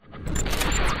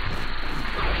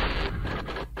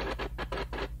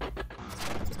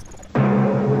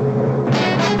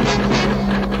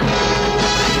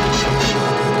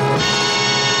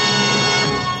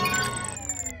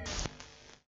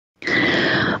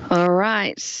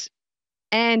right.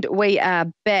 And we are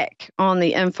back on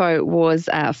the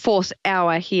InfoWars fourth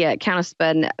hour here at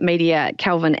Counterspin Media.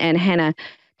 Calvin and Hannah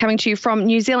coming to you from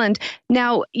New Zealand.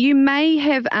 Now, you may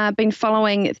have been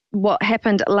following what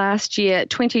happened last year,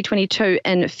 2022,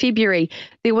 in February.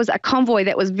 There was a convoy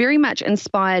that was very much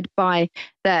inspired by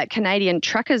the Canadian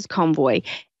truckers convoy.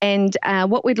 And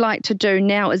what we'd like to do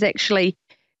now is actually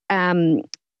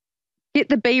get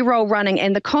the B-roll running,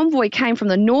 and the convoy came from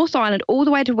the North Island all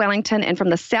the way to Wellington and from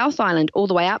the South Island all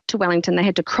the way up to Wellington. They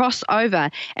had to cross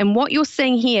over. And what you're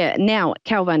seeing here now,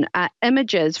 Calvin, are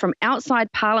images from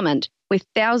outside Parliament where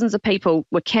thousands of people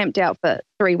were camped out for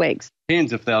 3 weeks.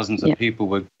 Tens of thousands of people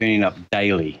were turning up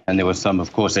daily. And there were some,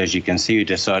 of course, as you can see, who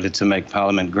decided to make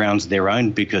Parliament grounds their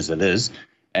own, because it is.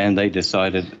 And they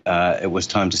decided it was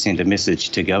time to send a message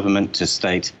to government to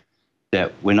state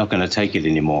that we're not going to take it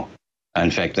anymore. In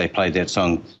fact, they played that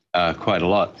song quite a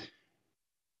lot.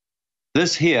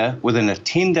 This here, within a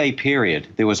 10-day period,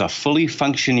 there was a fully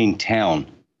functioning town.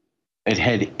 It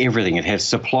had everything. It had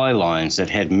supply lines. It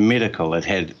had medical. It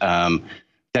had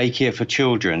daycare for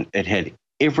children. It had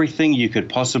everything you could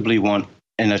possibly want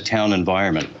in a town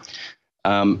environment.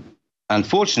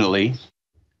 Unfortunately,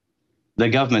 the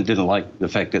government didn't like the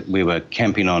fact that we were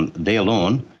camping on their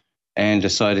lawn and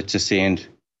decided to send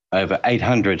over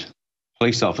 800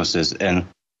 police officers in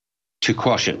to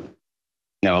quash it.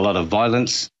 Now, a lot of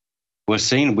violence was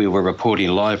seen. We were reporting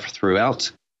live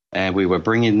throughout, and we were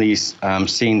bringing these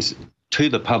scenes to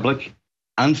the public,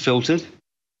 unfiltered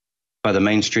by the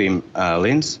mainstream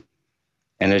lens.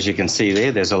 And as you can see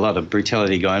there's a lot of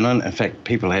brutality going on. In fact,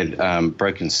 people had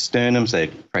broken sternums, they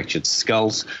had fractured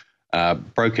skulls,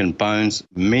 broken bones.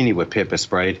 Many were pepper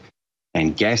sprayed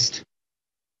and gassed.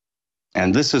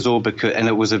 And this is all because, and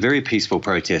it was a very peaceful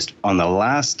protest. On the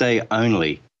last day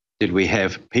only did we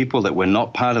have people that were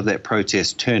not part of that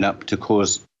protest turn up to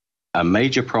cause a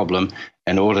major problem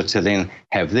in order to then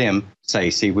have them say,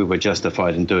 see, we were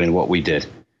justified in doing what we did.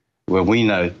 Well, we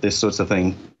know this sort of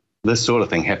thing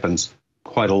happens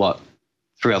quite a lot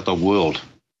throughout the world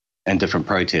in different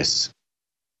protests.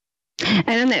 And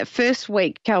in that first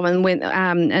week, Calvin, when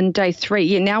in day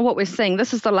 3, now what we're seeing,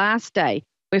 this is the last day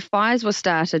where fires were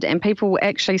started, and people were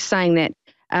actually saying that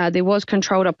there was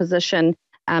controlled opposition,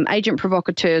 agent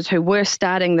provocateurs who were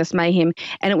starting this mayhem.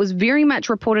 And it was very much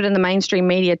reported in the mainstream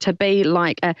media to be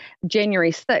like a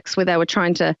January 6th, where they were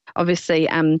trying to obviously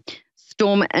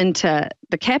storm into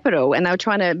the capital, and they were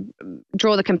trying to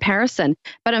draw the comparison.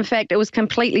 But in fact, it was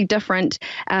completely different.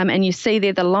 And you see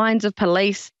there the lines of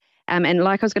police. And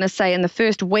like I was going to say, in the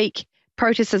first week,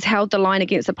 protesters held the line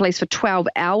against the police for 12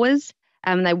 hours.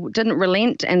 They didn't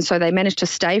relent, and so they managed to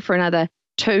stay for another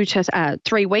 2 to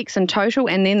 3 weeks in total.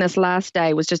 And then this last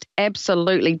day was just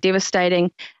absolutely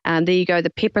devastating. There you go,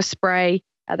 the pepper spray.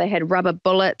 They had rubber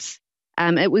bullets.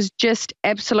 It was just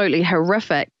absolutely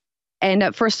horrific.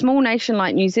 And for a small nation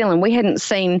like New Zealand, we hadn't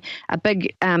seen a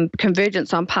big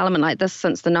convergence on Parliament like this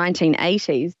since the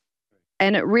 1980s.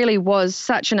 And it really was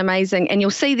such an amazing, and you'll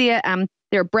see there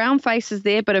are brown faces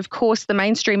there, but of course the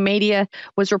mainstream media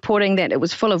was reporting that it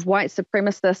was full of white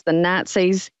supremacists and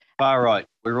Nazis. Far right.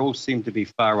 We all seem to be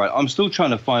far right. I'm still trying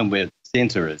to find where the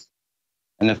centre is.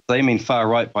 And if they mean far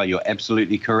right by you're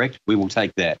absolutely correct, we will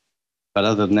take that. But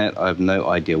other than that, I have no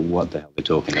idea what the hell they're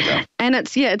talking about. And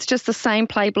it's just the same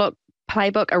playbook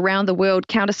around the world.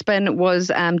 Counterspin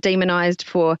was demonized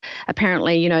for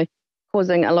apparently,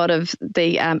 causing a lot of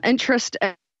the interest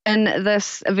in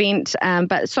this event.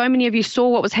 But so many of you saw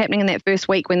what was happening in that first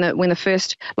week when the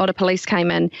first lot of police came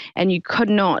in, and you could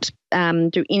not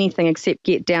do anything except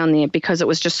get down there because it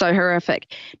was just so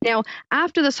horrific. Now,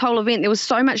 after this whole event, there was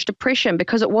so much depression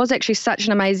because it was actually such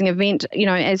an amazing event.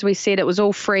 As we said, it was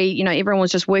all free. Everyone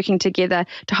was just working together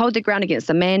to hold their ground against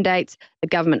the mandates, the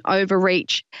government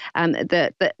overreach,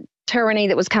 the tyranny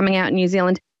that was coming out in New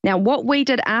Zealand. Now, what we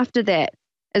did after that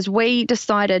is we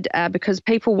decided, because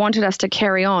people wanted us to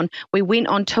carry on, we went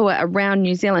on tour around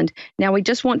New Zealand. Now, we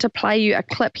just want to play you a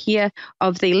clip here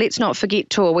of the Let's Not Forget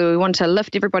tour, where we want to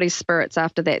lift everybody's spirits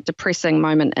after that depressing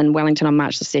moment in Wellington on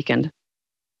March the 2nd.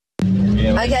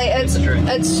 Okay,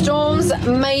 it's Storm's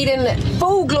maiden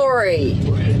full glory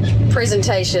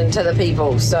presentation to the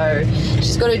people. So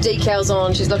she's got her decals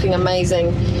on, she's looking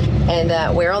amazing,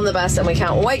 and we're on the bus, and we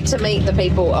can't wait to meet the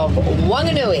people of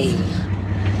Wanganui.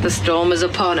 The storm is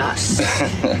upon us.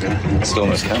 The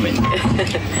storm is coming.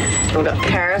 We've got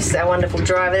Paris, our wonderful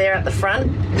driver there at the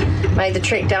front. Made the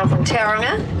trek down from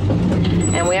Tauranga.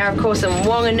 And we are, of course, in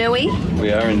Wanganui.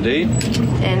 We are indeed.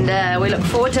 And we look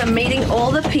forward to meeting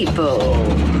all the people.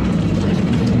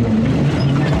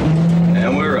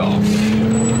 And we're off.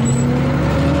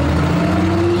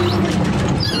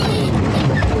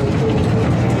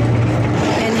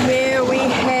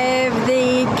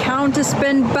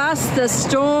 the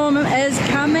storm is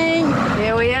coming.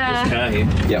 Here we are.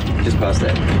 Yep, just past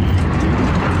that.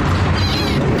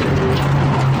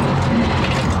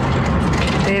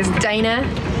 There's Dana,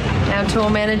 our tour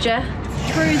manager.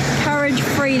 Truth, courage,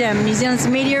 freedom. New Zealand's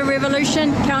media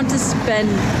revolution, Counterspin.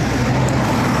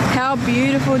 How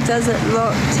beautiful does it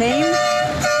look, team?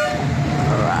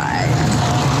 All right.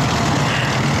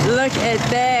 Look at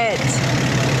that.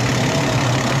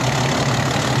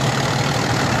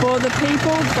 For the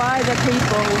people, by the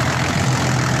people.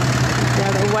 The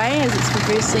other way as it's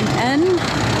reversing in.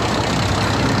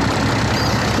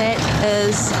 That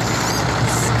is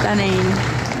stunning.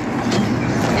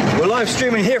 We're live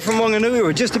streaming here from Wanganui.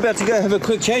 We're just about to go have a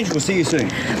quick change. We'll see you soon.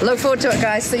 Look forward to it,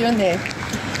 guys. See you in there.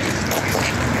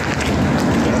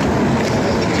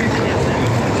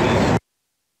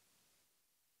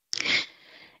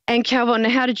 And Calvin,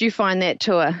 how did you find that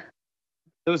tour?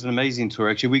 It was an amazing tour,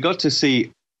 actually. We got to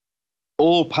see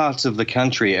all parts of the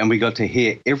country and we got to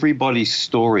hear everybody's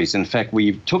stories. In fact,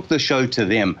 we took the show to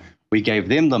them. We gave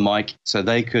them the mic so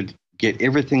they could get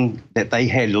everything that they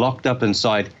had locked up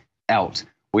inside out.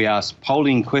 We asked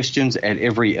polling questions at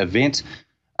every event.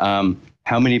 How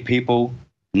many people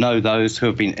know those who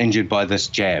have been injured by this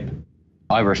jab?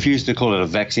 I refuse to call it a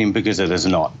vaccine because it is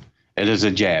not. It is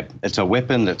a jab. It's a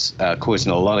weapon that's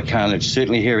causing a lot of carnage,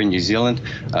 certainly here in New Zealand.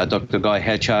 Dr. Guy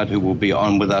Hatchard, who will be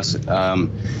on with us in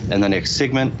the next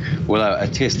segment, will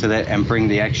attest to that and bring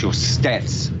the actual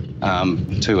stats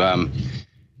to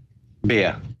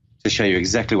bear to show you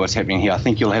exactly what's happening here. I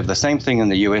think you'll have the same thing in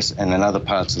the US and in other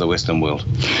parts of the Western world.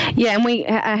 Yeah, and we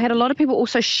had a lot of people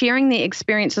also sharing their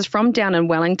experiences from down in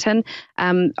Wellington,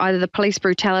 either the police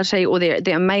brutality or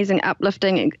their amazing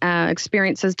uplifting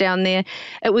experiences down there.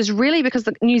 It was really because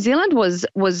New Zealand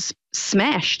was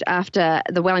smashed after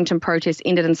the Wellington protests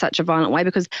ended in such a violent way,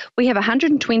 because we have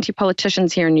 120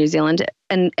 politicians here in New Zealand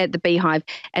at the Beehive,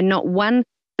 and not one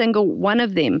single one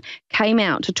of them came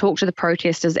out to talk to the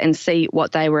protesters and see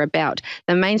what they were about.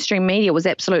 The mainstream media was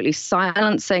absolutely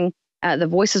silencing the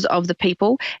voices of the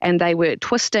people, and they were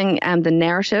twisting the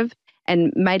narrative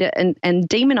and made it and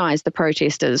demonized the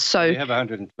protesters. So we have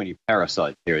 120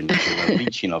 parasites here in New Zealand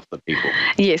leeching off the people.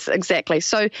 Yes, exactly.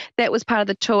 So that was part of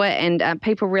the tour, and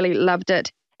people really loved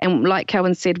it. And like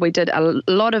Calvin said, we did a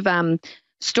lot of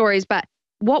stories, but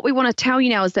what we want to tell you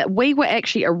now is that we were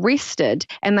actually arrested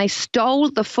and they stole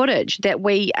the footage that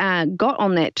we got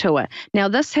on that tour. Now,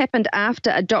 this happened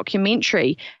after a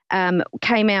documentary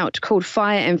came out called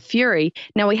Fire and Fury.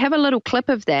 Now, we have a little clip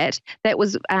of that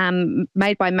was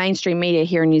made by mainstream media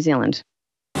here in New Zealand.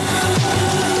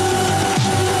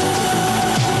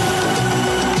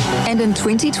 And in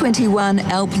 2021,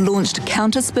 ALP launched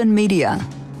Counterspin Media.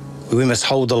 We must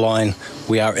hold the line.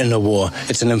 We are in a war.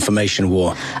 It's an information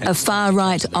war. A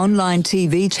far-right online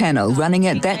TV channel running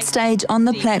at that stage on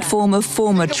the platform of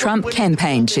former Trump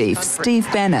campaign chief Steve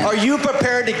Bannon. Are you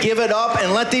prepared to give it up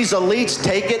and let these elites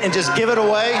take it and just give it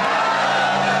away?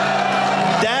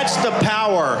 That's the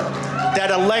power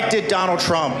that elected Donald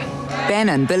Trump.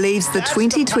 Bannon believes the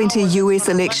 2020 US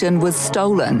election was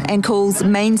stolen and calls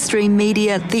mainstream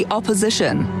media the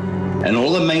opposition. And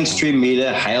all the mainstream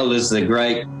media hailed as the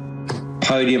great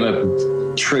podium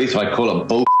of truth, I call it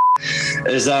bull,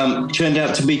 is turned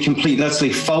out to be complete and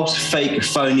utterly false, fake,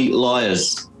 phony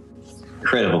liars.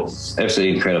 Incredible,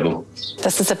 absolutely incredible.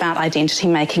 This is about identity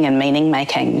making and meaning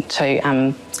making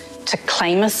to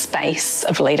claim a space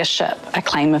of leadership, a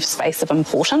claim of space of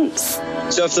importance.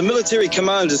 So if the military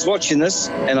command is watching this,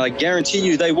 and I guarantee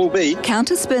you they will be...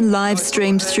 Counterspin live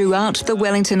streamed throughout the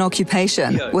Wellington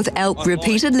occupation, with ALP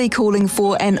repeatedly calling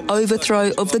for an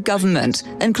overthrow of the government,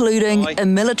 including a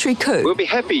military coup. We'll be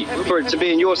happy for it to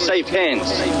be in your safe hands,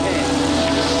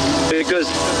 because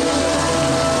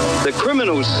the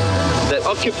criminals that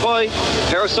occupy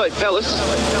Parasite Palace,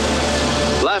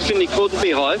 laughingly called the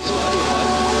Beehive,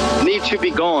 need to be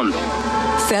gone.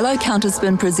 Fellow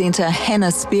Counterspin presenter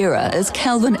Hannah Spearer is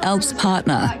Calvin ALP's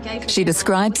partner. She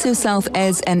describes herself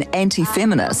as an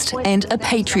anti-feminist and a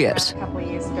patriot.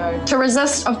 To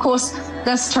resist, of course,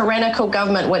 this tyrannical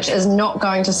government, which is not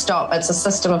going to stop. It's a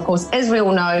system, of course, as we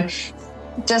all know,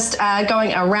 just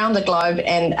going around the globe.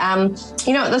 And,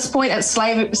 at this point, it's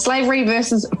slavery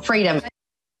versus freedom.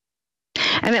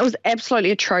 And that was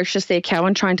absolutely atrocious there,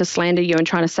 Calvin, trying to slander you and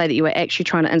trying to say that you were actually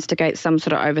trying to instigate some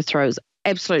sort of overthrow is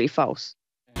absolutely false.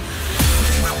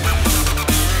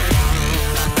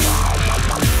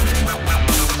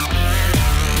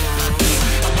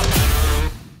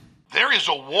 There is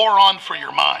a war on for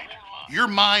your mind. Your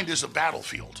mind is a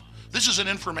battlefield. This is an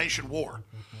information war.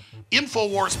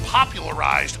 InfoWars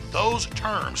popularized those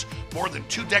terms more than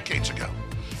 2 decades ago.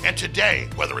 And today,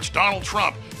 whether it's Donald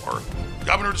Trump or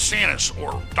Governor DeSantis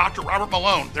or Dr. Robert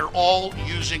Malone, they're all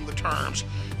using the terms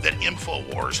that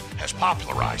InfoWars has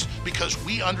popularized because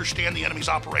we understand the enemy's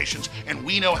operations and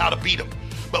we know how to beat them.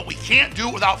 But we can't do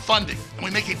it without funding, and we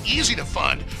make it easy to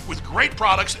fund with great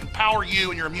products that empower you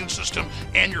and your immune system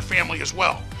and your family as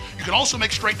well. You can also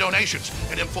make straight donations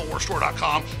at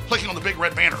InfoWarsStore.com, clicking on the big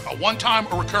red banner, a one-time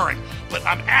or recurring. But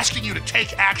I'm asking you to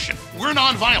take action. We're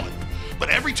nonviolent. But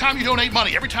every time you donate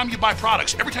money, every time you buy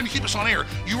products, every time you keep us on air,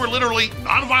 you are literally,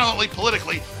 nonviolently,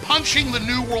 politically, punching the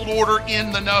New World Order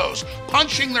in the nose,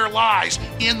 punching their lies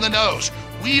in the nose.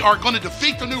 We are going to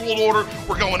defeat the New World Order.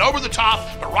 We're going over the top,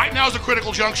 but right now is a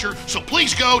critical juncture. So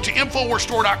please go to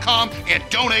InfoWarsStore.com and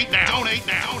donate now. Donate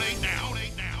now. Donate now.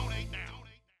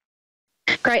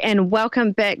 Great, and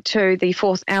welcome back to the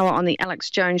fourth hour on the Alex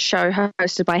Jones Show,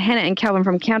 hosted by Hannah and Calvin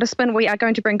from Counterspin. We are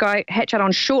going to bring Guy Hatchett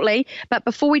on shortly, but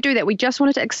before we do that, we just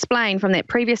wanted to explain from that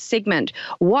previous segment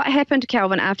what happened to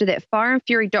Calvin after that Fire and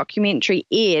Fury documentary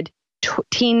aired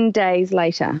 10 days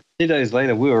later. 10 days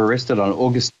later, we were arrested on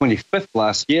August 25th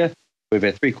last year. We've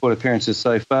had 3 court appearances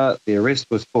so far. The arrest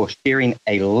was for sharing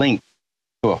a link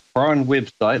to a foreign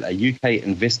website, a UK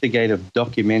investigative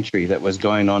documentary that was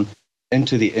going on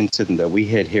into the incident that we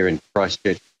had here in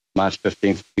Christchurch, March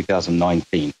 15th,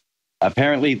 2019.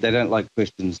 Apparently, they don't like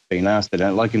questions being asked. They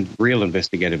don't like real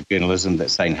investigative journalism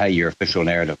that's saying, hey, your official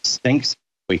narrative stinks.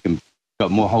 We can got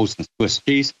more holes than Swiss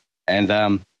cheese.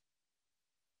 And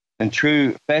in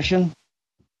true fashion,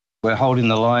 we're holding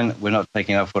the line. We're not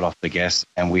taking our foot off the gas,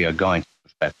 and we are going to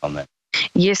push back on that.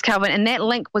 Yes, Calvin, and that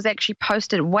link was actually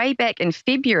posted way back in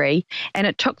February, and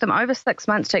it took them over 6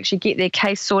 months to actually get their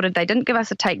case sorted. They didn't give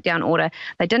us a takedown order.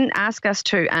 They didn't ask us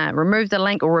to remove the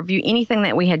link or review anything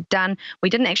that we had done. We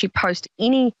didn't actually post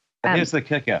any... Here's the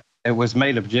kicker. It was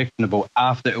made objectionable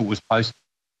after it was posted.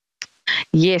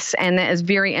 Yes, and that is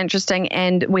very interesting.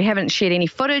 And we haven't shared any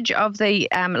footage of the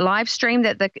live stream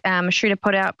that the shooter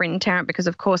put out, Brenton Tarrant, because,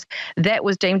 of course, that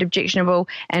was deemed objectionable,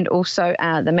 and also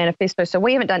the manifesto. So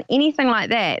we haven't done anything like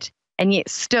that. And yet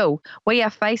still, we are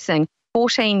facing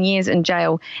 14 years in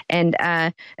jail. And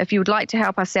if you would like to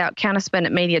help us out,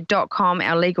 counterspinmedia.com,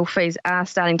 our legal fees are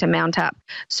starting to mount up.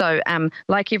 So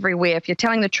like everywhere, if you're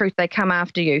telling the truth, they come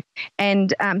after you.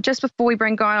 And just before we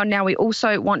bring Guy on now, we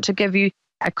also want to give you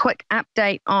a quick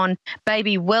update on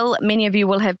baby Will. Many of you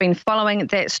will have been following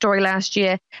that story last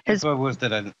year. His was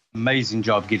did an amazing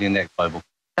job getting that global.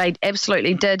 They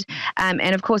absolutely did.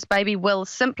 And of course, baby Will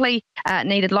simply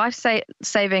needed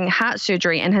life-saving heart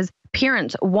surgery, and his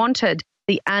parents wanted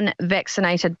the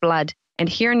unvaccinated blood. And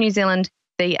here in New Zealand,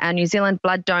 the New Zealand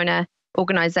Blood Donor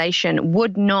Organisation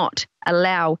would not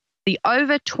allow the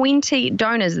over 20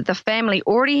 donors that the family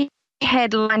already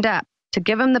had lined up to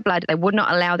give him the blood. They would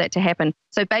not allow that to happen.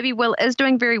 So baby Will is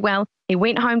doing very well. He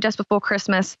went home just before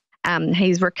Christmas.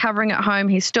 He's recovering at home.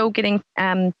 He's still getting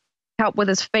help with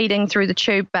his feeding through the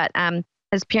tube, but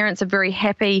his parents are very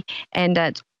happy, and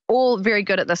it's all very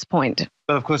good at this point.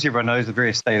 But of course, everyone knows the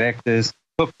various state actors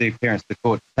took their parents to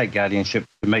court to take guardianship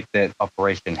to make that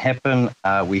operation happen.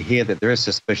 We hear that there is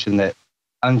suspicion that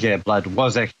unjabbed blood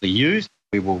was actually used.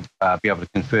 We will be able to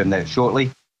confirm that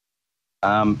shortly.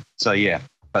 So yeah.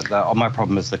 But my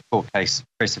problem is the court case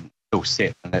precedent is still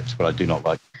set, and that's what I do not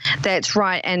like. That's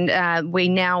right, and we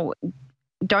now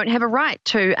don't have a right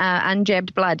to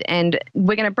unjabbed blood. And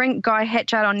we're going to bring Guy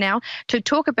Hatchett on now to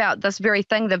talk about this very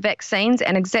thing, the vaccines,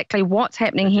 and exactly what's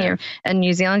happening here in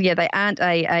New Zealand. Yeah, they aren't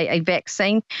a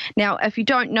vaccine. Now, if you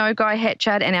don't know Guy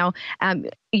Hatchett, and our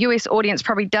US audience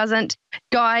probably doesn't,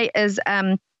 Guy is...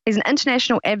 he's an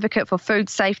international advocate for food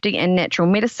safety and natural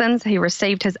medicines. He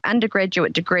received his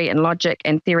undergraduate degree in logic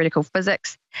and theoretical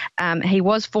physics. He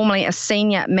was formerly a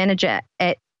senior manager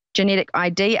at Genetic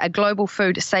ID, a global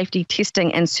food safety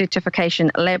testing and certification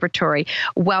laboratory.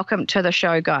 Welcome to the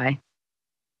show, Guy.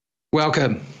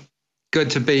 Welcome.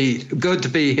 Good to be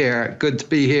here. Good to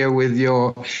be here with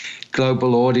your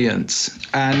global audience.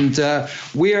 And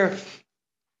we're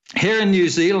here in New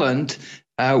Zealand.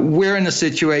 We're in a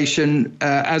situation,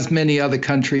 as many other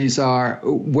countries are,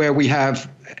 where we have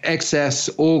excess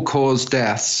all-cause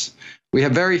deaths. We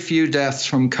have very few deaths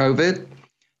from COVID.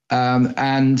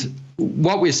 And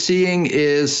what we're seeing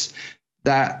is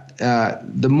that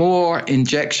the more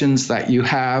injections that you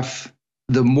have,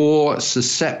 the more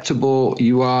susceptible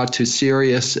you are to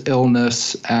serious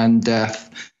illness and death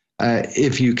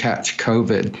if you catch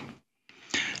COVID.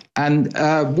 And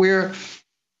we're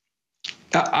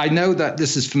I know that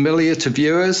this is familiar to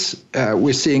viewers.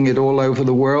 We're seeing it all over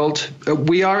the world.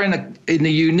 We are in a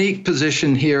unique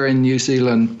position here in New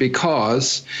Zealand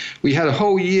because we had a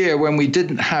whole year when we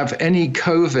didn't have any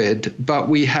COVID, but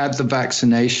we had the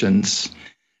vaccinations.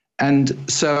 And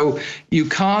so you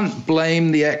can't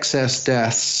blame the excess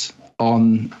deaths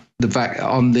on the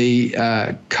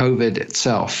COVID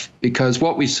itself, because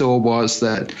what we saw was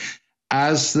that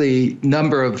as the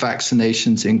number of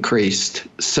vaccinations increased,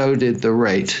 so did the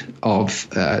rate of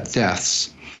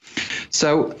deaths.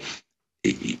 So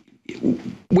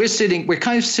we're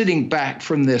kind of sitting back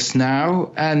from this now,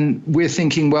 and we're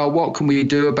thinking, well, what can we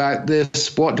do about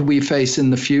this? What do we face in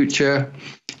the future?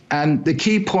 And the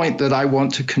key point that I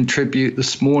want to contribute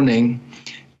this morning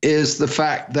is the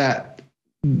fact that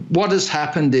what has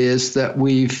happened is that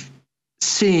we've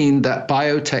seen that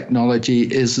biotechnology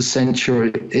is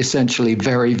essentially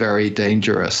very, very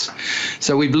dangerous.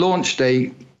 So we've launched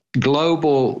a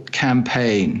global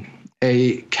campaign,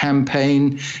 we're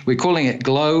calling it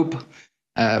GLOBE,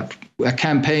 a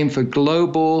campaign for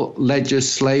global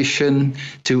legislation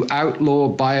to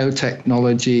outlaw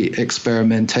biotechnology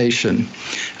experimentation.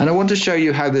 And I want to show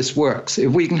you how this works.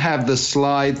 If we can have the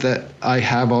slide that I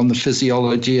have on the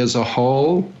physiology as a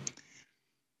whole.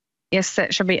 Yes,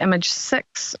 that should be image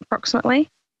 6 approximately.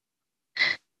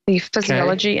 The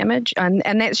physiology image, and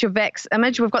that's your VAX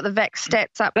image. We've got the VAX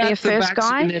stats up there first,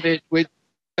 Guy. Image, which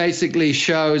basically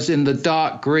shows in the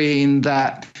dark green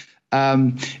that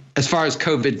as far as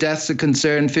COVID deaths are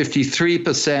concerned,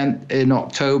 53% in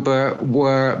October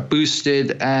were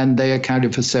boosted, and they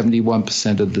accounted for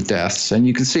 71% of the deaths. And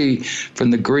you can see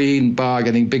from the green bar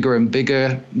getting bigger and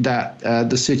bigger that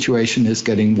the situation is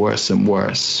getting worse and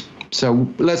worse. So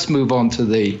let's move on to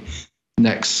the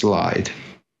next slide.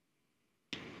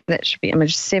 That should be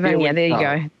image 7. Yeah, there you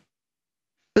go.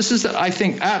 This is, I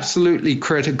think, absolutely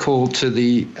critical to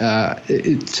the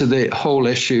whole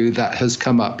issue that has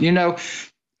come up. You know,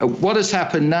 what has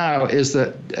happened now is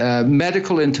that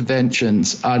medical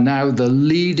interventions are now the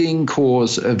leading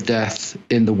cause of death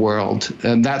in the world.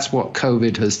 And that's what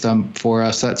COVID has done for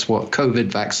us. That's what COVID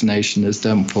vaccination has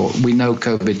done for. We know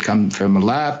COVID comes from a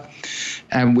lab,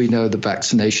 and we know the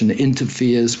vaccination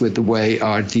interferes with the way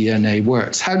our DNA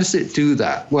works. How does it do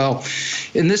that? Well,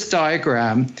 in this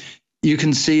diagram, you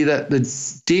can see that the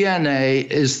DNA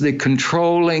is the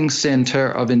controlling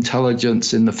center of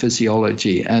intelligence in the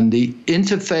physiology, and the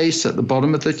interface at the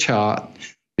bottom of the chart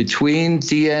between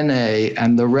DNA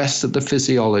and the rest of the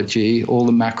physiology, all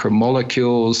the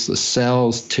macromolecules, the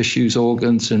cells, tissues,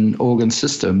 organs, and organ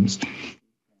systems,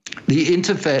 the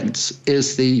interface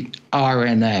is the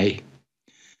RNA.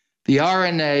 The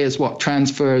RNA is what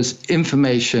transfers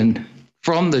information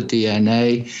from the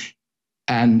DNA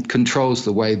and controls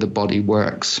the way the body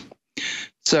works.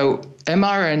 So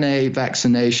mRNA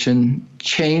vaccination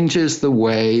changes the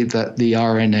way that the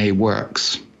RNA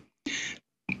works.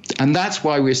 And that's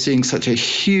why we're seeing such a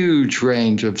huge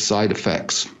range of side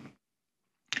effects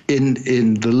in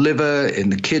the liver, in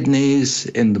the kidneys,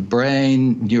 in the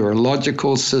brain,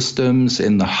 neurological systems,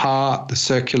 in the heart, the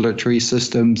circulatory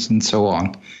systems, and so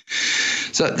on.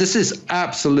 So this is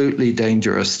absolutely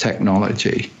dangerous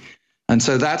technology. And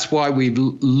so that's why we've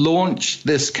launched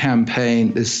this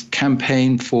campaign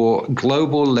for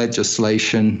global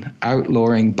legislation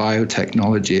outlawing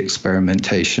biotechnology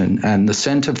experimentation. And the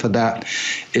center for that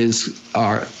is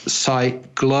our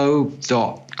site,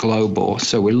 globe.global.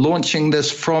 So we're launching this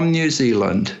from New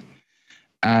Zealand,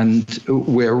 and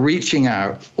we're reaching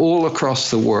out all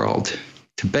across the world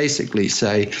to basically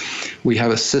say we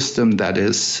have a system that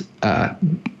is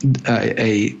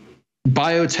a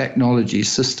biotechnology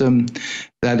system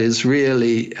that is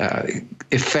really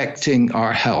affecting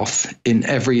our health in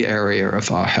every area of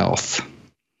our health.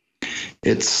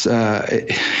 It's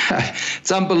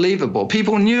unbelievable.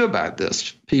 People knew about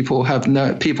this. People in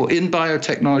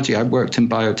biotechnology. I worked in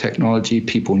biotechnology.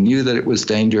 People knew that it was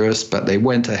dangerous, but they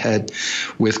went ahead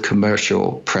with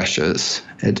commercial pressures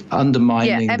and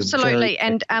undermining. Yeah, absolutely.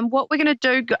 And what we're going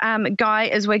to do, Guy,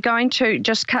 is we're going to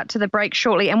just cut to the break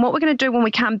shortly. And what we're going to do when we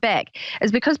come back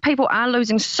is, because people are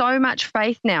losing so much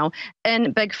faith now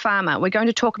in Big Pharma, we're going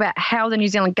to talk about how the New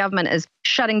Zealand government is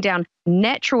shutting down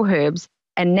natural herbs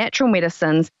and natural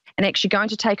medicines, and actually going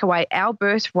to take away our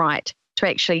birthright to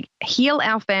actually heal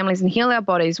our families and heal our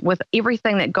bodies with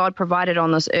everything that God provided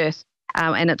on this earth.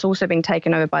 And it's also being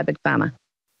taken over by Big Pharma.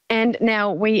 And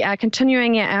now we are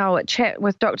continuing our chat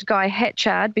with Dr. Guy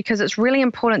Hatchard because it's really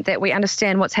important that we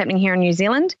understand what's happening here in New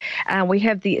Zealand. We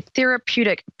have the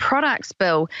Therapeutic Products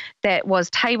Bill that was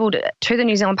tabled to the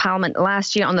New Zealand Parliament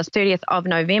last year on the 30th of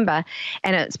November,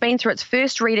 and it's been through its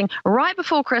first reading right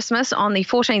before Christmas on the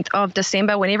 14th of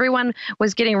December when everyone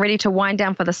was getting ready to wind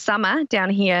down for the summer down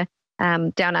here,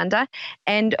 down under.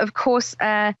 And of course,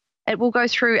 it will go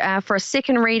through for a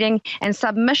second reading, and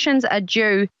submissions are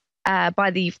due by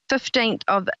the 15th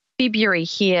of February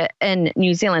here in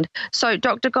New Zealand. So,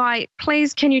 Dr. Guy,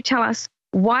 please can you tell us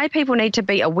why people need to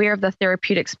be aware of the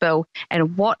Therapeutics Bill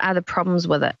and what are the problems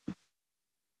with it?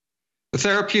 The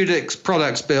Therapeutics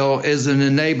Products Bill is an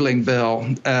enabling bill.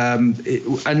 An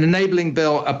enabling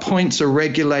bill appoints a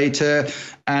regulator,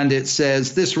 and it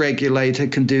says this regulator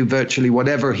can do virtually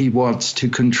whatever he wants to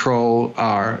control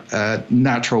our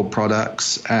natural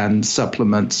products and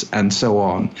supplements and so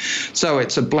on. So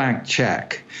it's a blank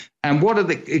check. And what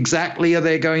exactly are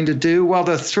they going to do? Well,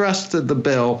 the thrust of the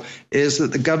bill is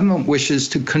that the government wishes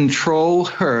to control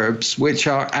herbs, which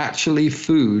are actually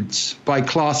foods, by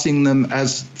classing them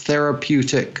as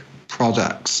therapeutic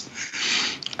products.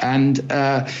 And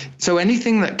so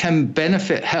anything that can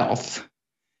benefit health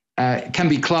can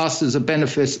be classed as a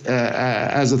benefit,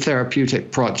 as a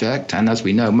therapeutic project. And as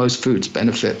we know, most foods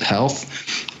benefit health.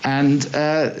 And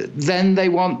then they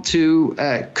want to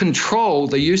control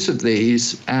the use of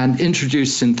these and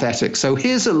introduce synthetics. So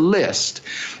here's a list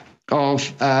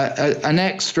of an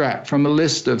extract from a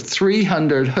list of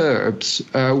 300 herbs,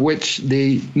 which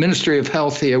the Ministry of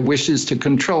Health here wishes to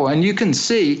control. And you can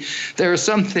see there are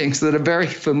some things that are very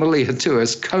familiar to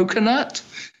us: coconut,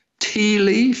 tea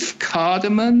leaf,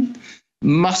 cardamom,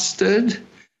 mustard.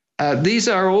 These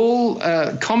are all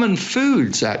common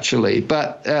foods, actually,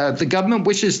 but the government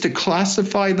wishes to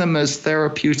classify them as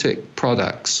therapeutic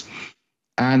products.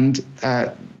 And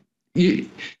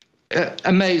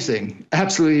amazing,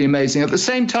 absolutely amazing. At the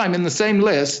same time, in the same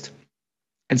list,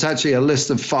 it's actually a list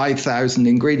of 5,000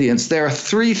 ingredients. There are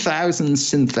 3,000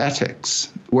 synthetics,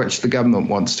 which the government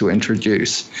wants to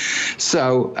introduce.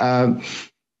 So,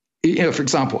 for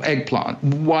example, eggplant.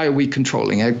 Why are we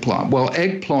controlling eggplant? Well,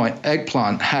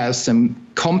 eggplant has some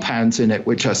compounds in it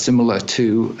which are similar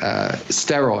to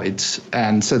steroids,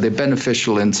 and so they're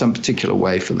beneficial in some particular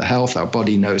way for the health. Our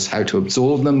body knows how to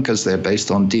absorb them because they're based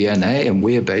on DNA, and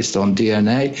we're based on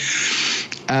DNA.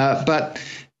 But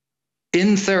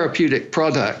in therapeutic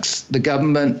products, the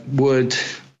government would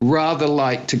rather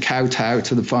like to kowtow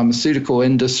to the pharmaceutical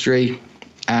industry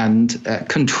and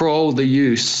control the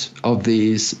use of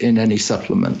these in any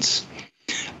supplements.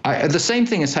 The same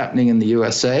thing is happening in the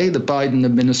USA. The Biden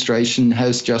administration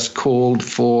has just called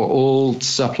for all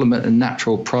supplement and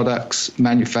natural products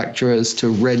manufacturers to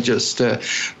register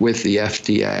with the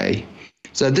FDA.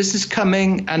 So this is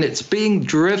coming, and it's being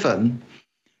driven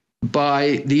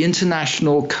by the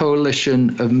International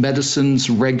Coalition of Medicines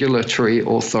Regulatory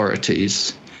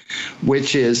Authorities,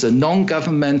 which is a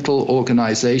non-governmental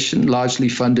organization largely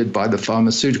funded by the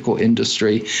pharmaceutical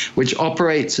industry, which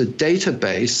operates a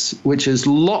database which is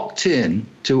locked in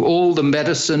to all the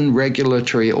medicine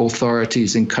regulatory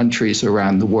authorities in countries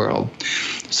around the world.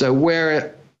 So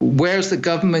where's the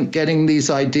government getting these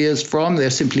ideas from? They're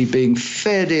simply being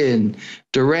fed in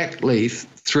directly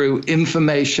through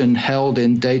information held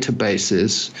in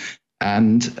databases.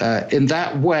 And in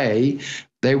that way,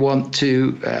 they want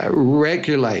to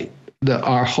regulate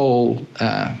our whole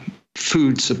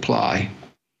food supply.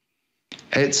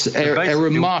 It's a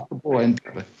remarkable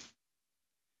endeavor.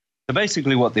 So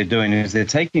basically what they're doing is they're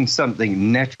taking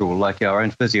something natural like our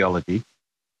own physiology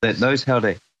that knows how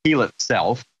to heal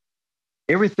itself,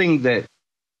 everything that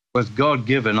was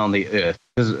God-given on the earth.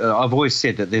 Because I've always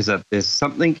said that there's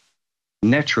something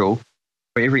natural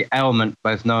for every ailment,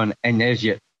 both known and as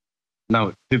yet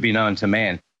to be known to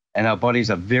man. And our bodies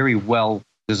are very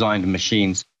well-designed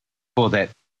machines for that,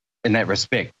 in that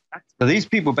respect. So these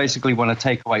people basically want to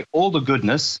take away all the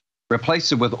goodness,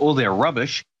 replace it with all their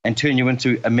rubbish, and turn you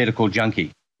into a medical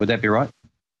junkie. Would that be right?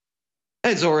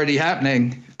 It's already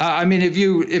happening. I mean, if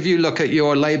you look at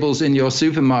your labels in your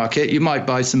supermarket, you might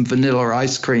buy some vanilla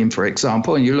ice cream, for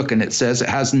example, and you look and it says it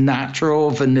has natural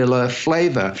vanilla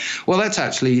flavor. Well, that's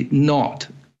actually not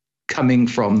coming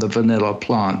from the vanilla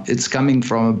plant. It's coming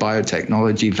from a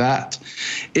biotechnology vat.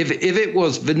 If it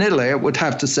was vanilla, it would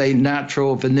have to say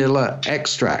natural vanilla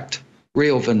extract,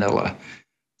 real vanilla.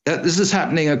 This is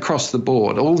happening across the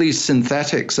board. All these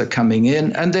synthetics are coming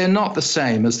in, and they're not the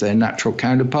same as their natural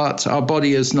counterparts. Our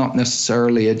body is not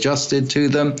necessarily adjusted to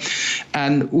them.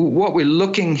 And what we're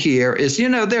looking here is,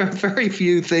 there are very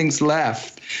few things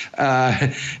left.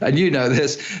 And you know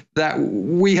this, that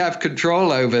we have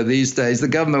control over these days. The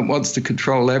government wants to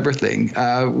control everything.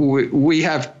 We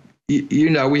have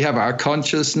we have our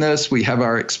consciousness, we have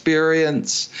our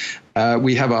experience,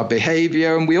 we have our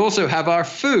behavior, and we also have our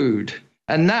food.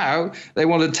 And now they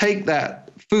want to take that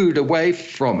food away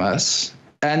from us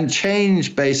and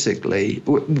change basically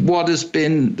what has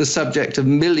been the subject of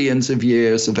millions of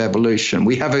years of evolution.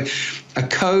 We have a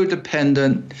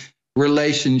codependent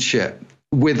relationship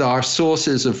with our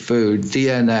sources of food,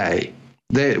 DNA.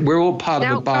 We're all part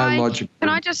of a biological... Can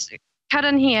I just cut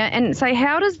in here and say,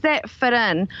 how does that fit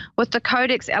in with the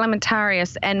Codex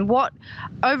Alimentarius and what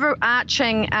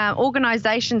overarching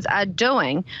organizations are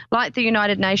doing, like the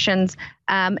United Nations,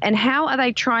 and how are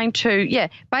they trying to,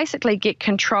 basically get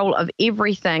control of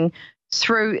everything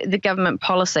through the government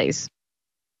policies?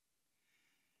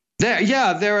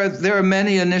 There are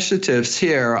many initiatives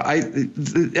here.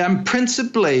 And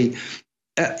principally,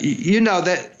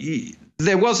 that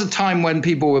there was a time when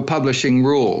people were publishing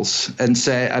rules and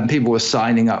people were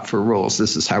signing up for rules.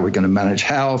 This is how we're going to manage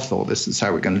health, or this is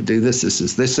how we're going to do this. This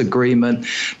is this agreement.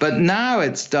 But now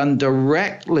it's done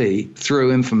directly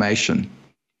through information.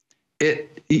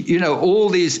 All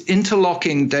these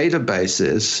interlocking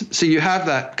databases. So you have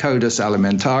that Codex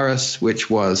Alimentarius, which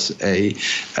was a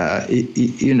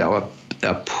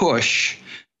push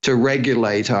to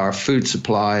regulate our food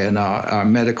supply and our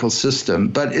medical system.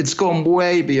 But it's gone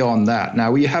way beyond that.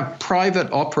 Now, we have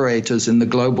private operators in the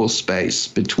global space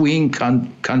between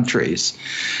countries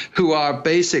who are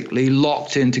basically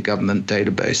locked into government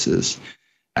databases.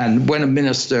 And when a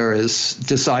minister is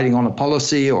deciding on a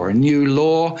policy or a new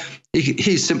law,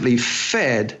 he's simply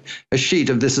fed a sheet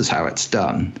of this is how it's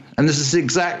done. And this is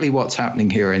exactly what's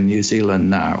happening here in New Zealand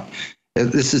now.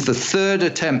 This is the third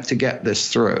attempt to get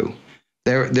this through.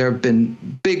 There have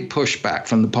been big pushback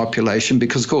from the population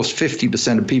because, of course,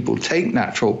 50% of people take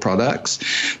natural products.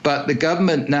 But the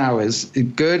government now is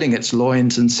girding its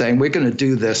loins and saying, we're going to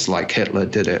do this like Hitler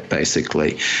did it,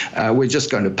 basically. We're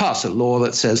just going to pass a law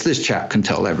that says this chap can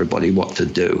tell everybody what to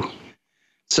do.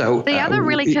 So the other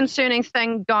really concerning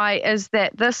thing, Guy, is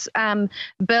that this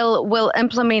bill will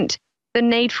implement the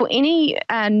need for any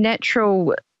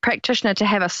natural practitioner to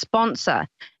have a sponsor.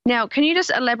 Now, can you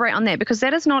just elaborate on that? Because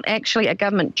that is not actually a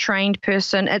government-trained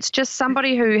person. It's just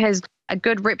somebody who has a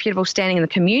good, reputable standing in the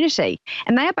community.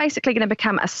 And they are basically going to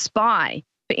become a spy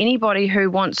for anybody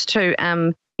who wants to,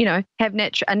 have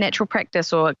a natural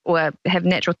practice or have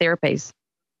natural therapies.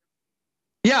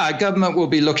 Yeah, government will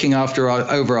be looking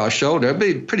over our shoulder. It'll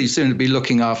be pretty soon to be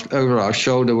looking over our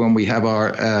shoulder when we have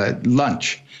our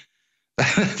lunch.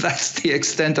 That's the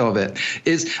extent of it.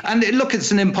 Look,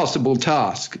 it's an impossible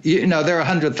task. There are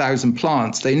 100,000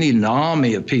 plants. They need an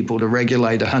army of people to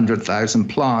regulate 100,000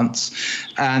 plants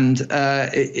and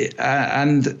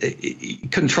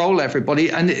control everybody.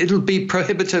 And it'll be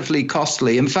prohibitively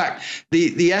costly. In fact,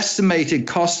 the estimated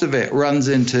cost of it runs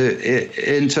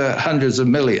into hundreds of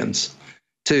millions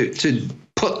to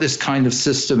put this kind of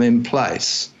system in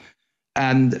place.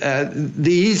 And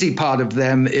the easy part of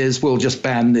them is we'll just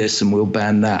ban this and we'll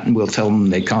ban that and we'll tell them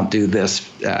they can't do this.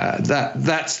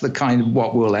 That's the kind of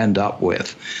what we'll end up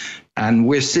with. And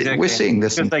we're seeing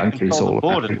this in countries all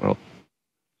over the world.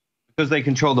 Because they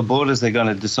control the borders, they're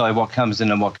going to decide what comes in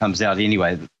and what comes out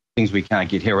anyway, things we can't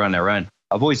get here on our own.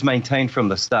 I've always maintained from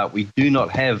the start, we do not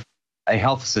have a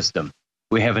health system.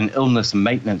 We have an illness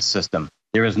maintenance system.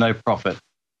 There is no profit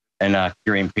in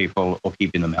curing people or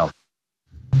keeping them healthy.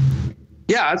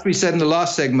 Yeah, as we said in the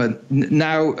last segment,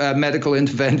 now medical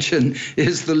intervention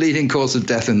is the leading cause of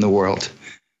death in the world.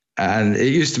 And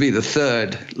it used to be the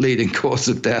third leading cause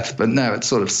of death, but now it's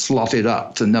sort of slotted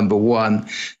up to number one.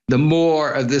 The more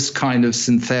of this kind of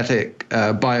synthetic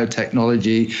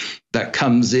biotechnology that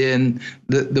comes in,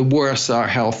 the worse our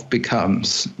health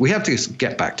becomes. We have to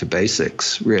get back to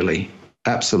basics, really.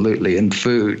 Absolutely. And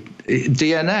food,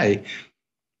 DNA.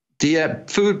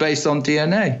 Food based on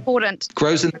DNA. Important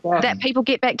grows in the garden. That people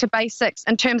get back to basics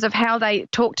in terms of how they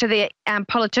talk to their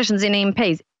politicians and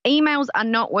MPs. Emails are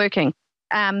not working.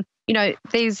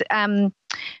 These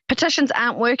petitions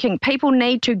aren't working. People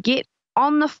need to get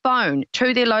on the phone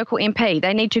to their local MP.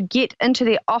 They need to get into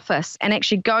their office and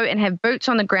actually go and have boots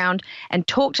on the ground and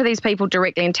talk to these people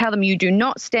directly and tell them you do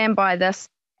not stand by this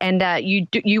and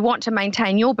you want to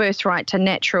maintain your birthright to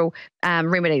natural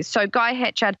remedies. So, Guy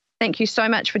Hatchard, thank you so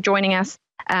much for joining us.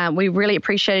 We really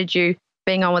appreciated you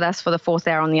being on with us for the fourth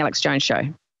hour on The Alex Jones Show.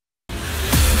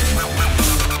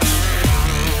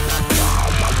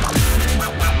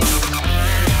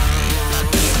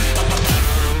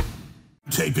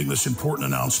 this important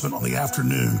announcement on the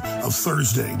afternoon of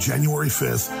Thursday, January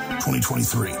 5th,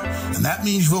 2023. And that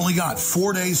means you've only got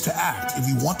 4 days to act if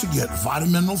you want to get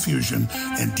Vitamin Mineral Fusion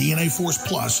and DNA Force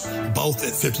Plus, both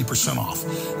at 50% off.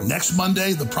 Next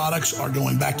Monday, the products are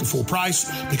going back to full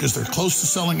price because they're close to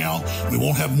selling out. We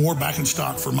won't have more back in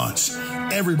stock for months.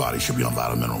 Everybody should be on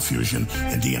Vitamin Mineral Fusion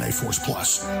and DNA Force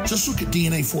Plus. Just look at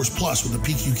DNA Force Plus with the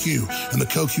PQQ and the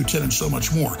CoQ10 and so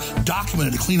much more.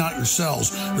 Documented to clean out your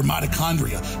cells, your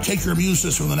mitochondria, take your immune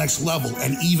system to the next level,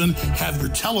 and even have your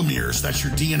telomeres, that's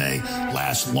your DNA,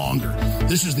 last longer.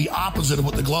 This is the opposite of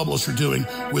what the globalists are doing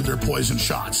with their poison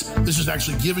shots. This is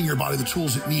actually giving your body the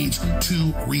tools it needs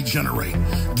to regenerate.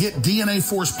 Get DNA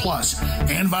Force Plus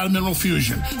and Vitamin Mineral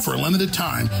Fusion for a limited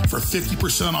time for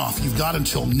 50% off. You've got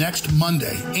until next Monday,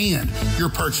 and your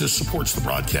purchase supports the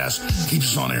broadcast,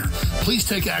 keeps us on air. Please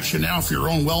take action now for your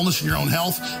own wellness and your own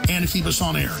health, and to keep us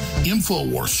on air.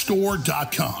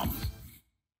 InfoWarsStore.com.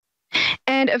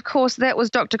 And of course, that was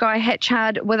Dr. Guy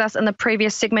Hatchard with us in the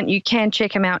previous segment. You can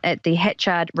check him out at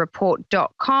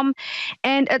thehatchardreport.com.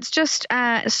 And it's just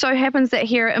so happens that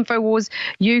here at InfoWars,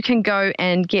 you can go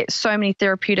and get so many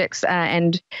therapeutics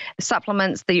and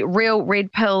supplements. The Real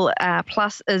Red Pill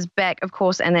Plus is back, of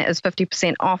course, and that is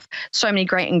 50% off. So many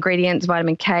great ingredients: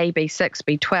 vitamin K, B6,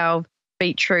 B12,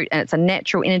 beetroot, and it's a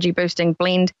natural energy boosting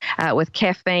blend with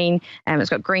caffeine. It's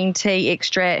got green tea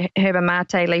extract, yerba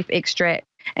mate leaf extract,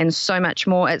 and so much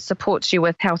more. It supports you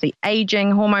with healthy aging,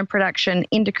 hormone production,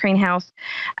 endocrine health,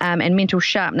 and mental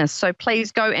sharpness. So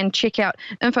please go and check out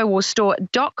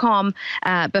InfoWarsStore.com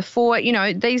before,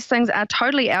 these things are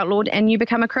totally outlawed and you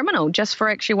become a criminal just for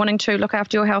actually wanting to look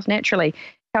after your health naturally.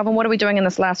 Calvin, what are we doing in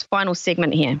this last final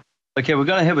segment here? Okay, we're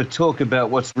going to have a talk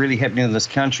about what's really happening in this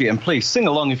country. And please sing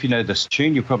along if you know this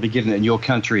tune. You're probably getting it in your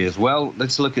country as well.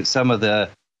 Let's look at some of the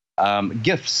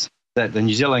gifts that the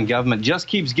New Zealand government just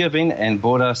keeps giving and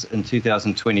bought us in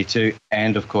 2022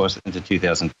 and, of course, into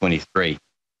 2023.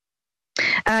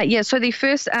 So the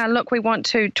first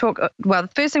the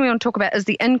first thing we want to talk about is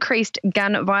the increased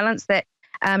gun violence that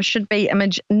should be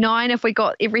image 9 if we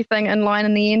got everything in line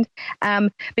in the end.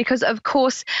 Because, of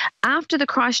course, after the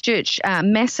Christchurch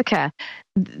massacre,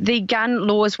 the gun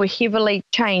laws were heavily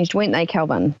changed, weren't they,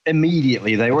 Calvin?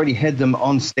 Immediately. They already had them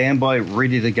on standby,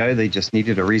 ready to go. They just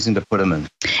needed a reason to put them in.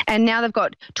 And now they've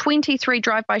got 23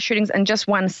 drive-by shootings in just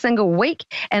one single week.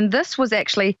 And this was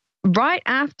actually right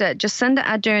after Jacinda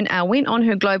Ardern went on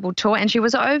her global tour, and she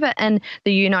was over in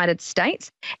the United States,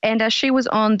 and she was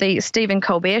on the Stephen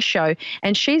Colbert show,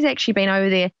 and she's actually been over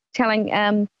there telling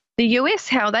the US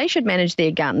how they should manage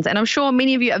their guns. And I'm sure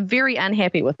many of you are very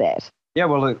unhappy with that. Yeah,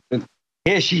 well,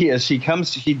 here she is. She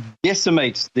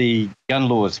decimates the gun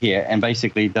laws here and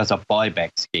basically does a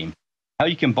buyback scheme. How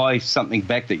you can buy something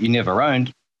back that you never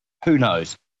owned, who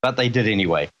knows? But they did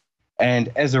anyway. And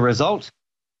as a result,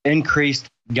 increased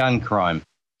gun crime,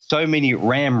 so many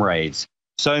ram raids,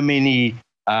 so many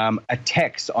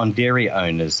attacks on dairy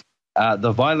owners.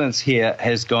 The violence here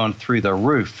has gone through the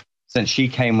roof since she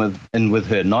came in with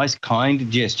her nice,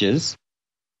 kind gestures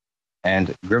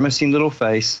and grimacing little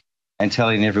face and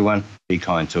telling everyone, be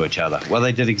kind to each other. Well,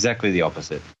 they did exactly the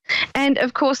opposite. And,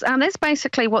 of course, that's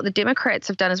basically what the Democrats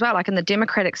have done as well. Like in the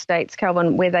Democratic states,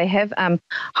 Calvin, where they have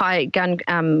high gun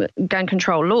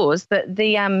control laws, that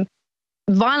the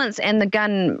violence and the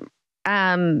gun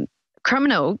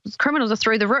criminals are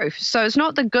through the roof. So it's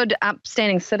not the good,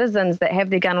 upstanding citizens that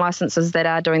have their gun licenses that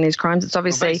are doing these crimes. It's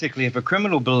obviously... Well, basically, if a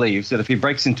criminal believes that if he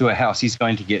breaks into a house, he's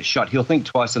going to get shot, he'll think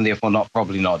twice and therefore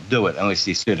probably not do it unless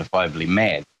he's certifiably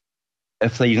mad.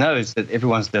 If he knows that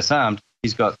everyone's disarmed,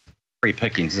 he's got free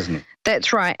pickings, isn't he?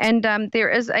 That's right. And there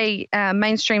is a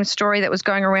mainstream story that was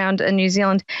going around in New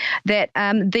Zealand that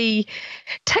the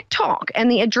TikTok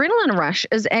and the adrenaline rush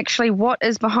is actually what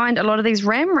is behind a lot of these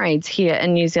ram raids here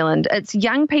in New Zealand. It's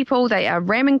young people. They are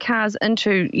ramming cars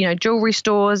into, jewelry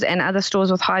stores and other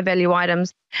stores with high value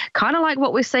items, kind of like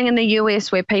what we're seeing in the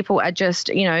US, where people are just,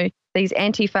 these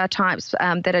Antifa types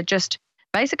that are just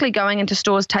basically going into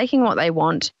stores, taking what they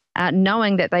want,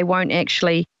 knowing that they won't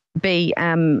actually be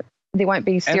there won't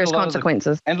be serious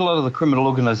consequences. And a lot of the criminal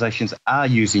organisations are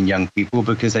using young people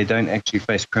because they don't actually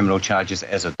face criminal charges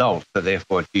as adults. So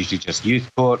therefore, it's usually just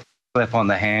youth court, slap on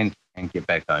the hand, and get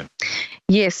back home.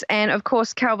 Yes, and of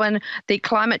course, Calvin, the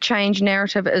climate change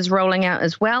narrative is rolling out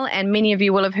as well. And many of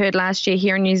you will have heard last year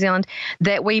here in New Zealand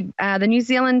that the New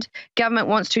Zealand government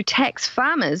wants to tax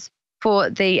farmers for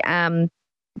the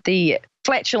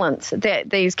flatulence that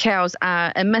these cows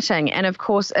are emitting. And of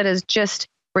course, it is just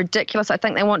ridiculous. I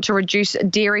think they want to reduce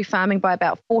dairy farming by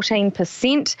about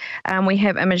 14%. We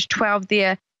have image 12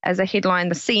 there. as a headline,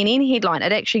 the CNN headline.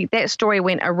 That story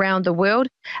went around the world,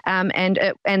 and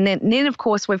then of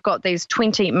course we've got these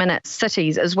 20-minute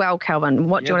cities as well. Calvin,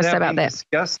 what do you want to say about that?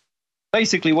 Discussed.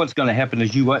 Basically, what's going to happen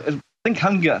is think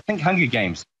Hunger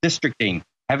Games, districting,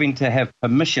 having to have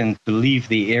permission to leave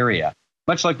the area,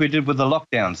 much like we did with the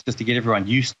lockdowns, just to get everyone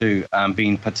used to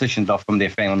being partitioned off from their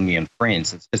family and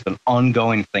friends. It's just an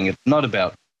ongoing thing. It's not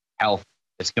about health.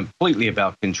 It's completely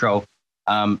about control.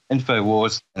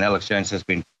 InfoWars and Alex Jones has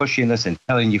been pushing this and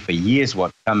telling you for years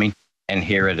what's coming, and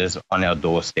here it is on our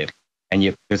doorstep. And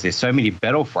yet, because there's so many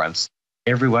battlefronts,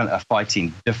 everyone are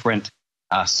fighting different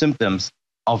symptoms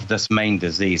of this main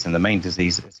disease, and the main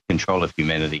disease is control of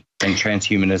humanity, and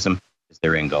transhumanism is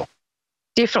their end goal.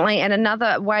 Definitely. And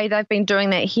another way they've been doing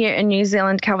that here in New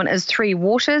Zealand, Calvin, is Three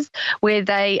Waters, where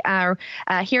they are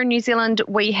here in New Zealand,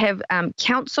 we have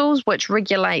councils which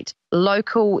regulate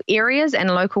local areas and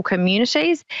local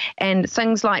communities, and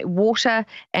things like water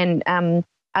and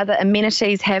other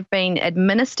amenities have been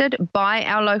administered by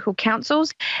our local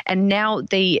councils. And now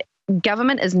the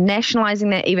government is nationalising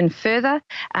that even further,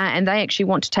 and they actually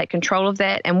want to take control of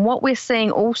that. And what we're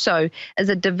seeing also is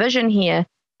a division here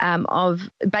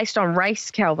based on race,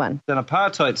 Calvin. It's an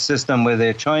apartheid system where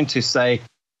they're trying to say,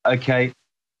 okay,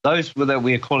 those that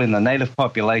we're calling the native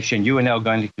population, you are now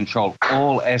going to control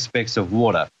all aspects of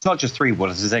water. It's not just three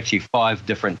waters. There's actually 5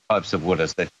 different types of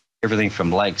waters. That everything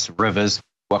from lakes, rivers,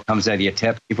 what comes out of your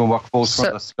tap, even what falls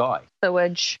from the sky.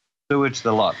 Sewage,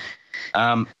 the lot.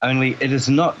 Only it is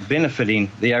not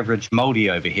benefiting the average Māori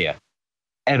over here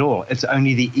at all. It's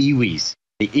only the iwis.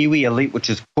 The iwi elite, which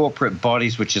is corporate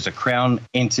bodies, which is a crown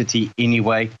entity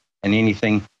anyway, and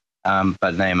anything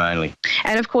but name only.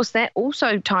 And of course, that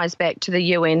also ties back to the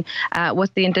UN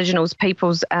with the Indigenous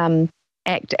Peoples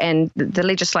Act and the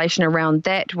legislation around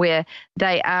that, where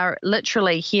they are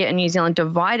literally here in New Zealand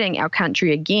dividing our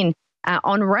country again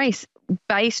on race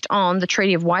based on the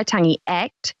Treaty of Waitangi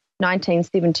Act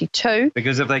 1972.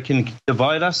 Because if they can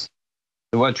divide us,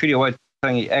 the Treaty of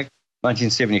Waitangi Act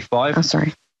 1975. Oh,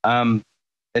 sorry.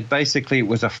 It basically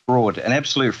was a fraud, an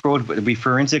absolute fraud. We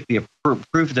forensically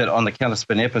proved it on the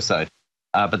Counterspin episode,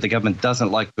 but the government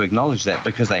doesn't like to acknowledge that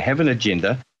because they have an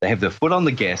agenda. They have their foot on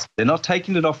the gas. They're not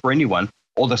taking it off for anyone.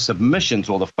 All the submissions,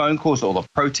 all the phone calls, all the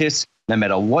protests, no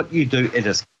matter what you do, it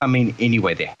is coming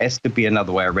anyway. There has to be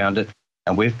another way around it.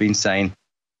 And we've been saying,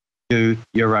 do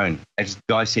your own. As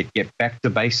Guy said, get back to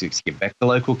basics, get back to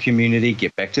local community,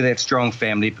 get back to that strong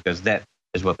family, because that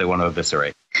is what they want to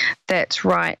eviscerate. That's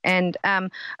right. And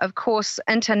of course,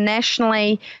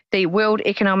 internationally, the World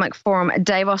Economic Forum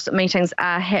Davos meetings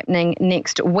are happening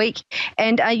next week.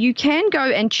 And you can go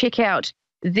and check out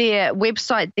their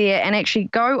website there and actually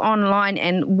go online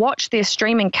and watch their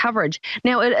streaming coverage.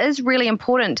 Now, it is really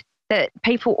important that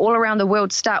people all around the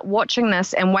world start watching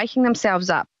this and waking themselves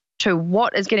up to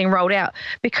what is getting rolled out.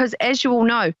 Because as you all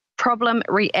know, problem,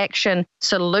 reaction,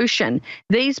 solution.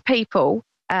 These people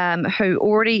who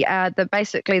already are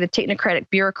basically the technocratic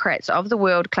bureaucrats of the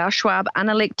world, Klaus Schwab,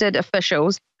 unelected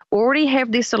officials, already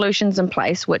have their solutions in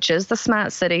place, which is the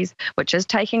smart cities, which is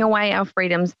taking away our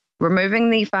freedoms, removing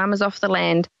the farmers off the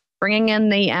land, bringing in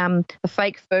the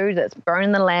fake food that's grown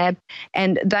in the lab,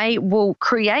 and they will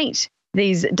create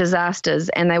these disasters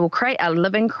and they will create a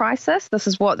living crisis. This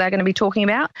is what they're going to be talking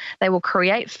about. They will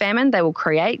create famine, they will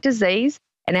create disease,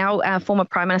 and our former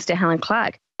Prime Minister Helen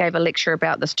Clark gave a lecture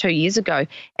about this 2 years ago,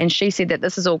 and she said that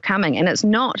this is all coming, and it's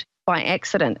not by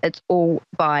accident, it's all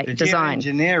by design.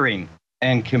 Engineering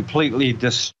and completely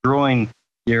destroying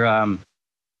your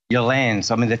lands.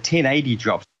 I mean, the 1080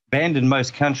 drops, banned in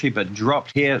most country, but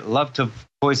dropped here, love to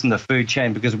poison the food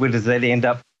chain, because where does that end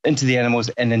up? Into the animals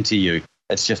and into you.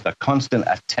 It's just a constant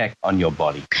attack on your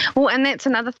body. Well, and that's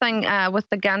another thing with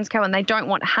the guns, and they don't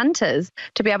want hunters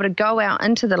to be able to go out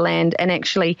into the land and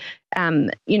actually,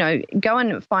 go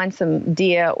and find some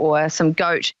deer or some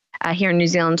goat here in New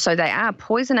Zealand. So they are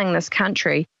poisoning this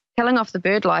country, killing off the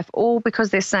bird life, all because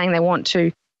they're saying they want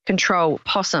to control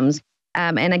possums.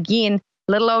 And again,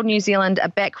 little old New Zealand, a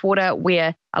backwater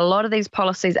where a lot of these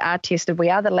policies are tested. We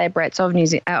are the lab rats of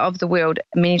of the world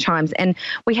many times. And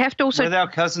we have to also... With our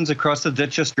cousins across the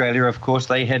ditch, Australia, of course,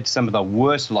 they had some of the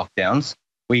worst lockdowns.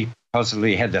 We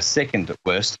possibly had the second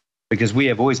worst because we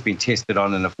have always been tested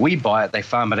on, and if we buy it, they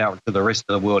farm it out to the rest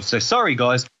of the world. So sorry,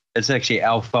 guys, it's actually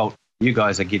our fault. You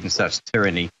guys are getting such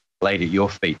tyranny laid at your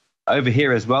feet. Over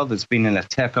here as well, there's been an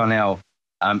attack on our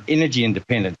energy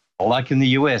independence. Like in the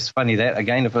US, funny that,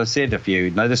 again, if you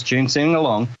know this tune, singing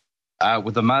along,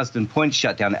 with the Marsden Point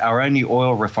shutdown, our only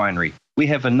oil refinery. We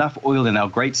have enough oil in our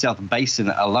Great South Basin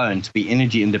alone to be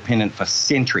energy independent for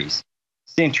centuries.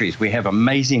 Centuries. We have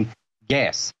amazing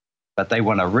gas. but they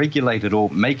want to regulate it all,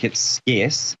 make it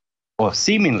scarce or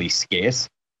seemingly scarce.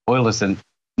 Oil is the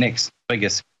next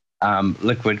biggest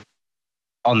liquid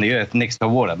on the earth next to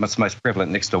water. It's most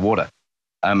prevalent next to water.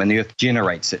 And the earth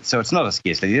generates it. So it's not a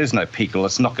scarcity. There's no peak.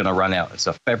 It's not going to run out. It's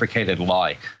a fabricated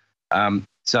lie.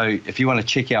 So if you want to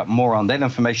check out more on that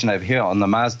information over here on the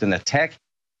Marsden attack,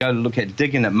 go look at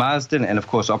Digging at Marsden and, of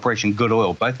course, Operation Good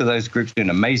Oil. Both of those groups doing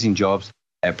amazing jobs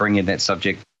at bringing that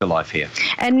subject to life here.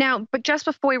 And now, but just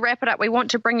before we wrap it up, we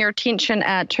want to bring your attention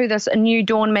to this New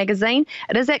Dawn magazine.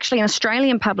 It is actually an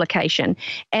Australian publication,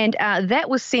 and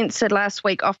that was censored last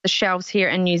week off the shelves here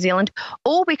in New Zealand,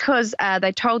 all because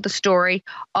they told the story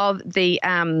of the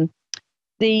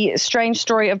strange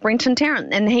story of Brenton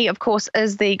Tarrant. And he, of course,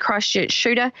 is the Christchurch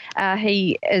shooter.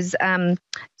 He is in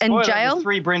jail. There's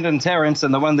 3 Brenton Tarrants,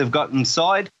 and the one they've got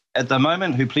inside at the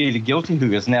moment who pleaded guilty,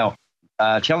 who is now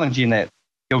challenging that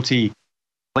guilty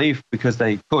plea because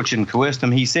they tortured and coerced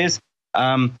him, he says.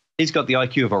 He's got the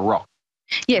IQ of a rock.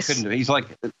 Yes. He's like,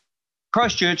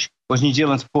 Christchurch was New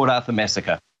Zealand's Port Arthur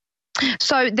massacre.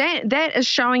 So that is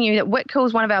showing you that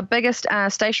Whitkill's, one of our biggest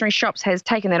stationery shops, has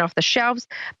taken that off the shelves.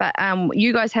 But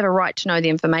you guys have a right to know the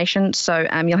information, so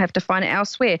you'll have to find it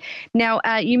elsewhere. Now,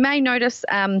 you may notice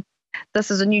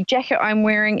this is a new jacket I'm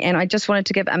wearing, and I just wanted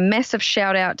to give a massive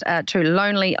shout out to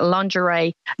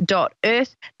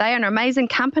lonelylingerie.earth. They are an amazing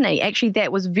company, actually,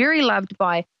 that was very loved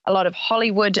by a lot of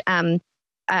Hollywood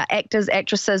actors,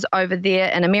 actresses over there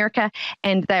in America,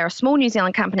 and they are a small New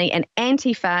Zealand company, and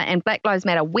Antifa and Black Lives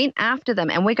Matter went after them,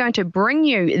 and we're going to bring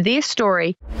you their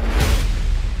story.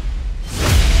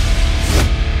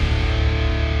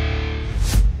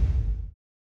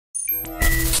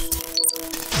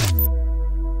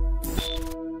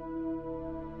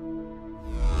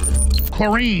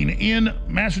 Corrine in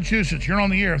Massachusetts, you're on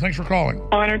the air. Thanks for calling.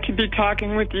 Honored to be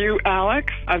talking with you,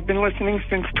 Alex. I've been listening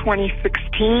since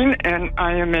 2016, and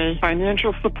I am a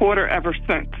financial supporter ever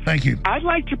since. Thank you. I'd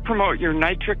like to promote your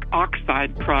nitric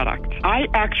oxide product. I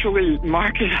actually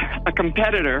market a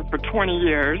competitor for 20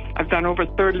 years. I've done over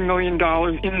 $30 million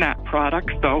in that product,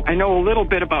 so I know a little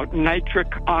bit about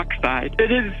nitric oxide.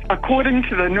 It is, according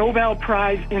to the Nobel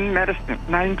Prize in Medicine,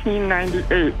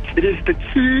 1998, it is the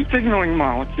key signaling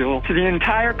molecule to the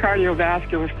entire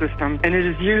cardiovascular system, and it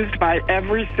is used by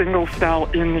every single cell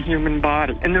in the human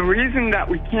body. And the reason that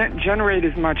we can't generate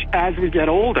as much as we get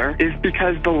older is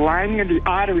because the lining of the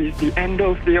arteries, the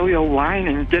endothelial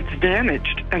lining, gets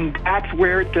damaged, and that's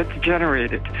where it gets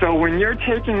generated. So when you're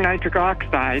taking nitric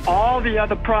oxide, all the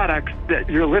other products that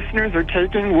your listeners are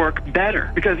taking work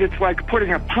better, because it's like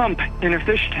putting a pump in a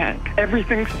fish tank.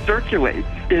 Everything circulates.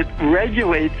 It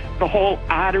regulates the whole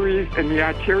arteries and the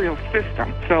arterial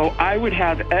system. So I would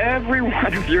have every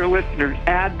one of your listeners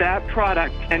add that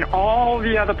product, and all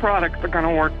the other products are going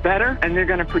to work better, and they're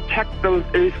going to protect those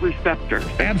ACE receptors.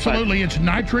 Absolutely. It's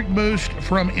Nitric Boost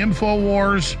from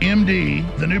InfoWars MD,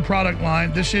 the new product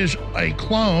line. This is a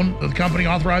clone that the company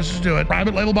authorizes to do it.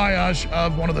 Private label by us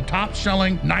of one of the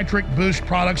top-selling Nitric Boost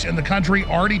products in the country.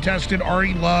 Already tested,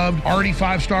 already loved, already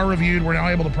 5-star reviewed. We're now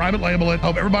able to private label it.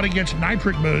 Hope everybody gets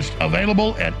Nitric Boost.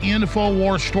 Available at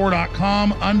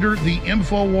InfoWarsStore.com under the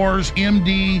InfoWars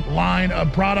MD line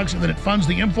of products, and then it funds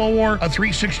the InfoWar, a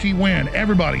 360 win.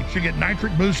 Everybody should get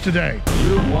Nitric Boost today.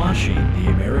 You're watching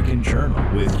The American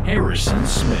Journal with Harrison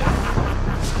Smith.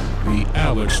 The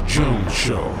Alex Jones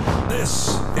Show.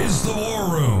 This is The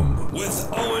War Room with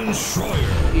Owen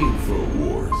Schroyer.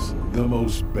 InfoWars, the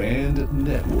most banned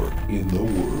network in the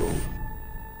world.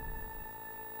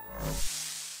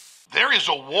 There is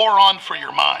a war on for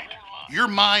your mind. Your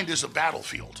mind is a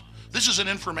battlefield. This is an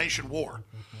information war.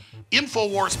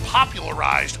 InfoWars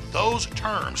popularized those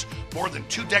terms more than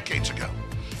 2 decades ago.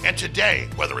 And today,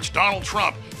 whether it's Donald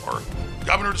Trump or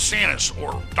Governor DeSantis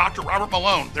or Dr. Robert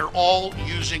Malone, they're all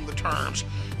using the terms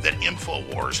that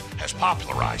InfoWars has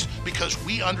popularized because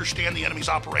we understand the enemy's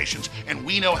operations and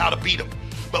we know how to beat them.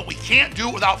 But we can't do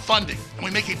it without funding, and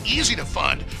we make it easy to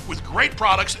fund with great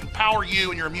products that empower you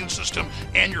and your immune system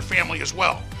and your family as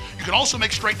well. You can also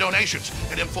make straight donations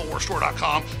at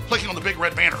InfoWarsStore.com, clicking on the big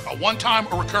red banner, a one-time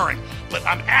or recurring. But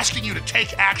I'm asking you to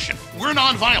take action. We're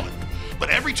nonviolent. But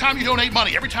every time you donate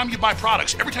money, every time you buy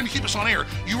products, every time you keep us on air,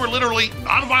 you are literally,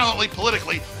 nonviolently,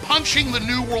 politically, punching the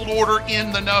New World Order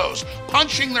in the nose,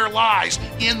 punching their lies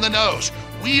in the nose.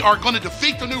 We are going to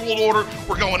defeat the New World Order.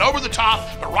 We're going over the top,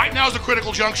 but right now is the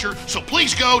critical juncture. So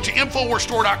please go to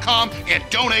InfoWarsStore.com and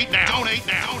donate now. Donate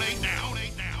now. Donate now.